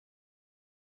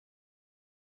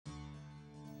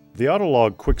The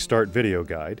AutoLog Quick Start video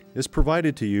guide is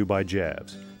provided to you by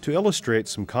JAVS to illustrate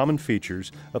some common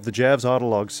features of the JAVS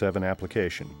AutoLog 7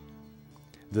 application.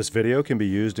 This video can be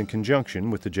used in conjunction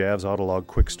with the JAVS AutoLog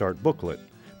Quick Start booklet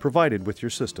provided with your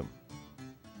system.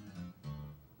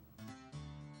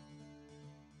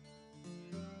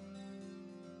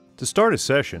 To start a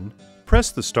session,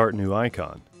 press the Start New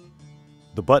icon.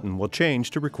 The button will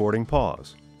change to Recording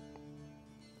Pause.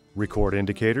 Record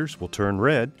indicators will turn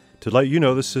red to let you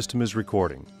know the system is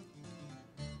recording.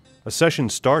 A session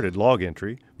started log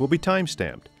entry will be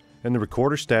time-stamped, and the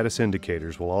recorder status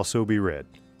indicators will also be red.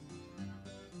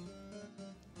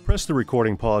 Press the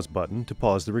Recording Pause button to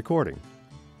pause the recording.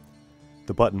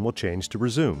 The button will change to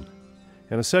Resume,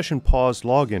 and a session paused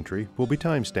log entry will be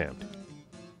time-stamped.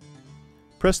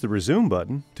 Press the Resume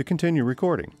button to continue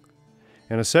recording,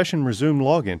 and a session resume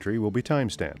log entry will be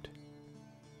time-stamped.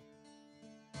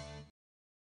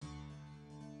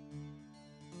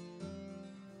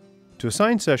 To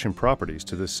assign session properties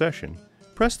to this session,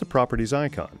 press the Properties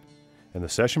icon, and the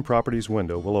Session Properties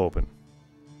window will open.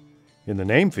 In the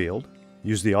Name field,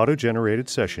 use the auto-generated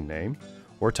session name,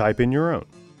 or type in your own.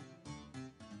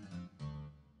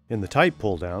 In the Type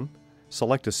pull-down,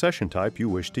 select a session type you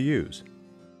wish to use.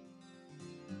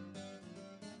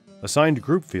 Assigned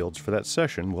group fields for that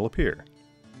session will appear.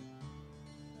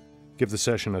 Give the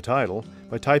session a title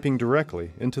by typing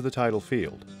directly into the title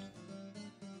field.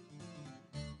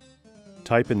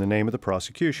 Type in the name of the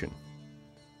prosecution.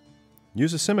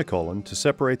 Use a semicolon to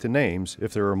separate the names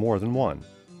if there are more than one.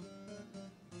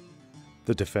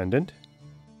 The defendant.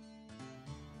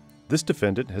 This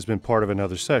defendant has been part of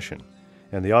another session,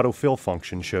 and the autofill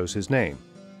function shows his name.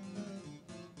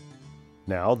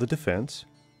 Now the defense.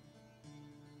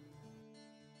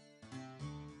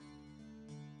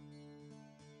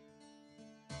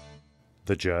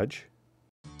 The judge.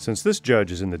 Since this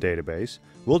judge is in the database,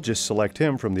 we'll just select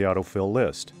him from the autofill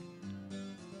list.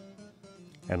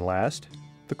 And last,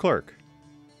 the clerk.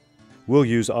 We'll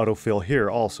use autofill here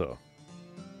also.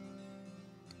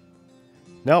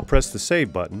 Now press the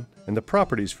Save button, and the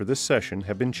properties for this session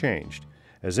have been changed,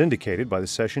 as indicated by the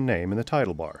session name in the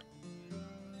title bar.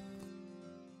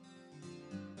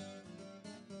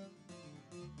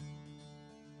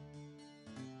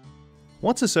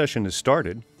 Once a session is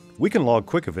started, we can log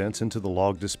quick events into the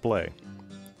log display.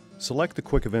 Select the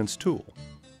Quick Events tool.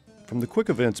 From the Quick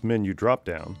Events menu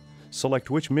drop-down,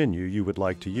 select which menu you would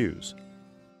like to use.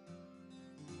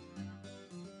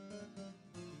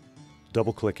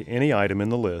 Double-click any item in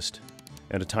the list,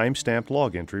 and a time-stamped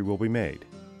log entry will be made.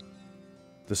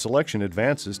 The selection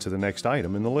advances to the next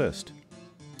item in the list.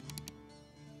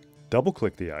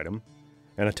 Double-click the item,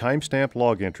 and a time-stamped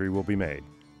log entry will be made.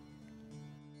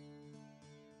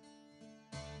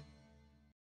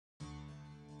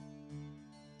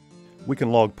 We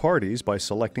can log parties by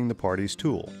selecting the Parties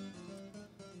tool.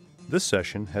 This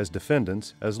session has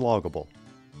defendants as loggable.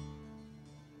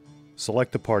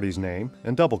 Select the party's name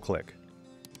and double-click.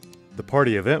 The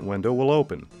Party Event window will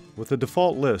open with a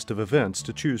default list of events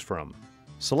to choose from.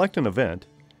 Select an event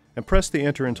and press the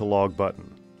Enter into Log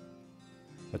button.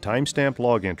 A time-stamped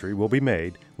log entry will be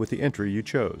made with the entry you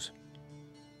chose.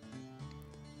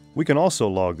 We can also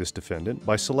log this defendant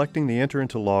by selecting the Enter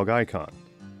into Log icon.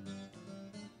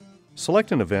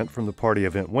 Select an event from the Party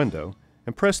Event window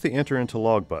and press the Enter into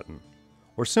Log button,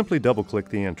 or simply double-click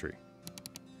the entry.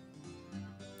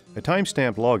 A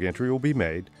time-stamped log entry will be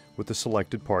made with the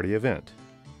selected party event.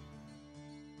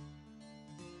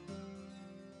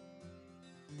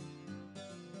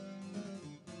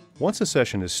 Once a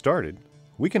session is started,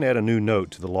 we can add a new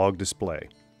note to the log display.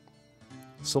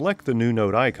 Select the New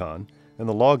Note icon, and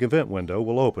the Log Event window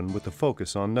will open with the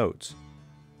focus on notes.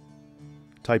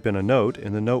 Type in a note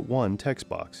in the Note 1 text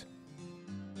box.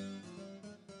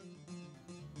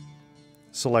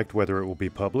 Select whether it will be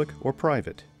public or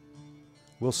private.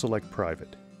 We'll select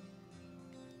Private.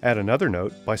 Add another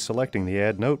note by selecting the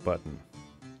Add Note button.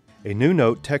 A new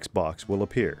note text box will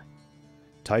appear.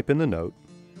 Type in the note.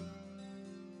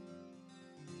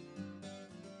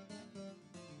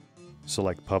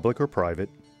 Select Public or Private.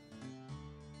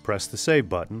 Press the Save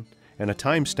button, and a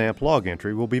time-stamped log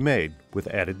entry will be made with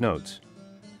added notes.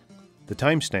 The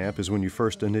timestamp is when you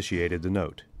first initiated the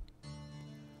note.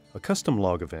 A custom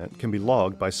log event can be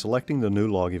logged by selecting the new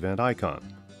log event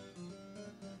icon.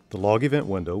 The log event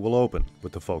window will open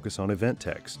with the focus on event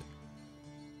text.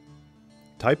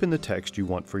 Type in the text you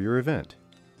want for your event.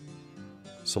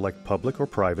 Select Public or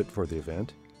Private for the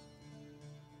event.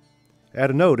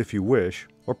 Add a note if you wish,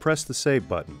 or press the Save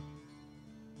button.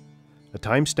 A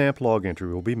timestamp log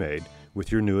entry will be made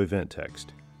with your new event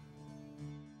text.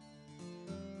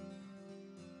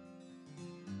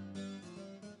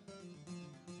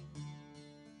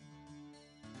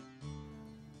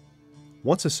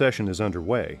 Once a session is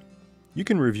underway, you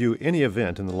can review any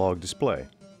event in the log display.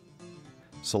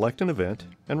 Select an event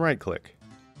and right-click.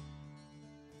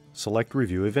 Select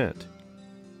Review Event.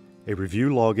 A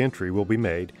review log entry will be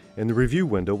made and the review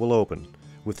window will open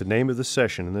with the name of the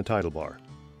session in the title bar.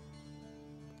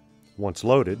 Once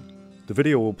loaded, the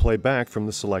video will play back from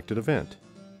the selected event.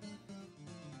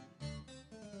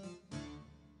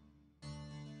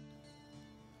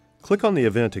 Click on the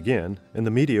event again and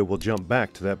the media will jump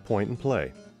back to that point and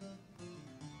play.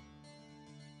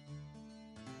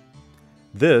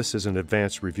 This is an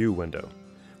advanced review window,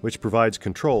 which provides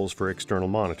controls for external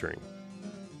monitoring.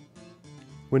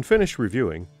 When finished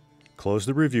reviewing, close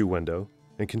the review window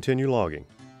and continue logging.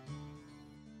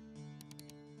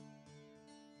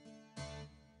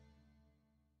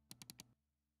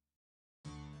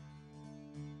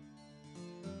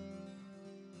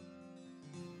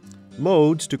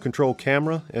 Modes to control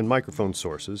camera and microphone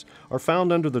sources are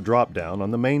found under the drop-down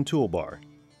on the main toolbar.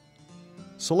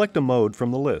 Select a mode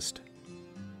from the list.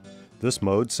 This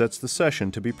mode sets the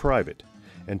session to be private,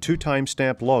 and 2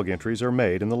 time-stamped log entries are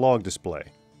made in the log display.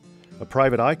 A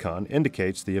private icon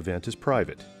indicates the event is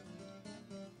private.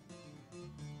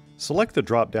 Select the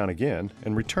drop-down again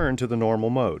and return to the normal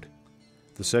mode.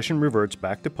 The session reverts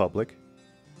back to public.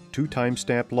 2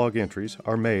 time-stamped log entries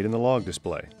are made in the log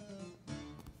display.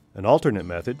 An alternate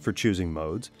method for choosing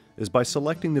modes is by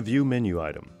selecting the View menu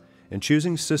item and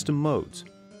choosing System Modes.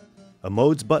 A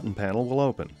Modes button panel will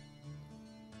open.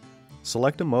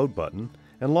 Select a mode button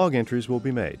and log entries will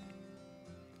be made.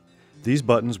 These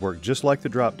buttons work just like the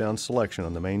drop-down selection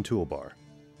on the main toolbar.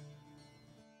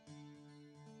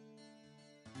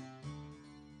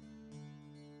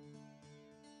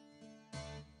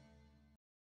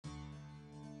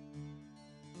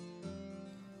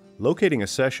 Locating a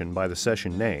session by the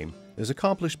session name is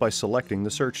accomplished by selecting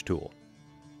the search tool.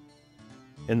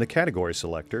 In the category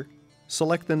selector,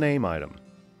 select the name item.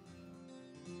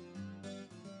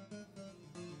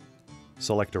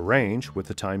 Select a range with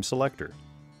the time selector.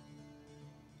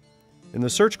 In the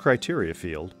search criteria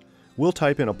field, we'll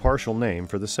type in a partial name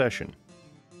for the session.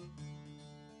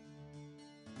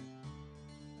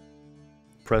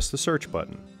 Press the search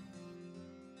button.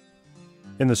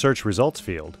 In the search results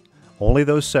field, only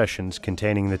those sessions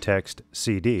containing the text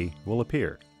CD will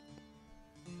appear.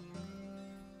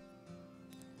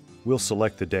 We'll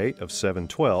select the date of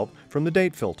 7/12 from the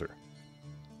date filter.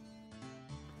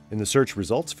 In the search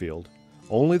results field,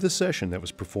 only the session that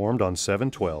was performed on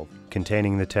 7/12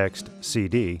 containing the text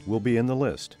CD will be in the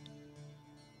list.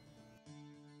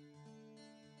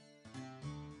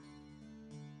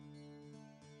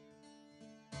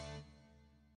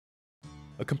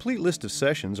 A complete list of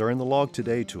sessions are in the Log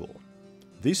Today tool.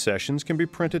 These sessions can be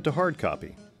printed to hard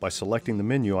copy by selecting the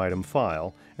menu item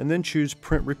File and then choose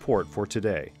Print Report for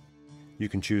today. You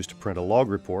can choose to print a log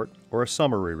report or a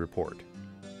summary report.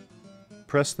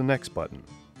 Press the Next button.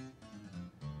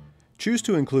 Choose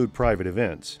to include private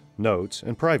events, notes,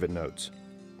 and private notes.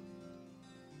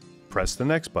 Press the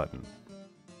Next button.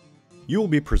 You will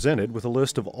be presented with a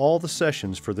list of all the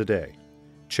sessions for the day.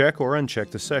 Check or uncheck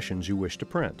the sessions you wish to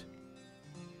print.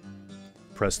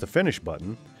 Press the Finish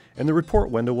button and the report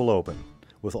window will open,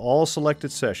 with all selected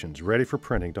sessions ready for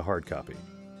printing to hard copy.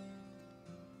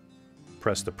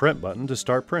 Press the Print button to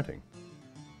start printing.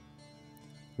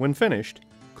 When finished,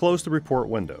 close the report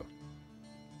window.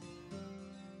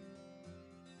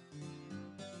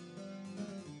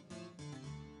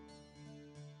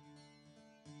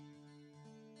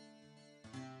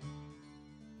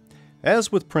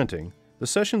 As with printing, the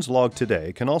sessions logged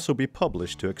today can also be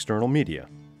published to external media.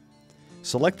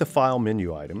 Select the File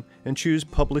menu item and choose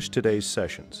Publish Today's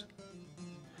Sessions.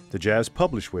 The Jazz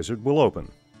Publish wizard will open.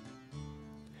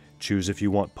 Choose if you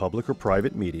want public or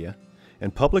private media,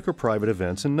 and public or private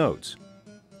events and notes.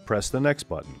 Press the Next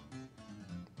button.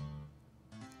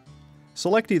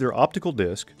 Select either Optical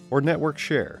Disk or Network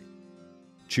Share.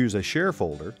 Choose a Share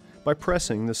folder by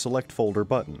pressing the Select Folder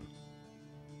button.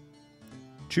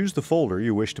 Choose the folder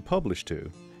you wish to publish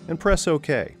to, and press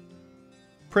OK.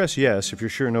 Press Yes if you're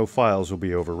sure no files will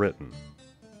be overwritten.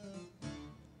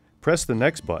 Press the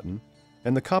Next button,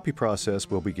 and the copy process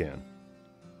will begin.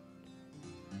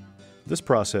 This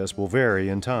process will vary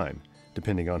in time,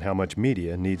 depending on how much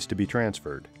media needs to be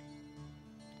transferred.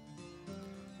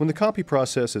 When the copy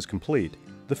process is complete,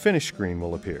 the Finish screen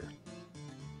will appear.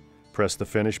 Press the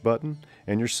Finish button,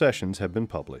 and your sessions have been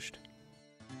published.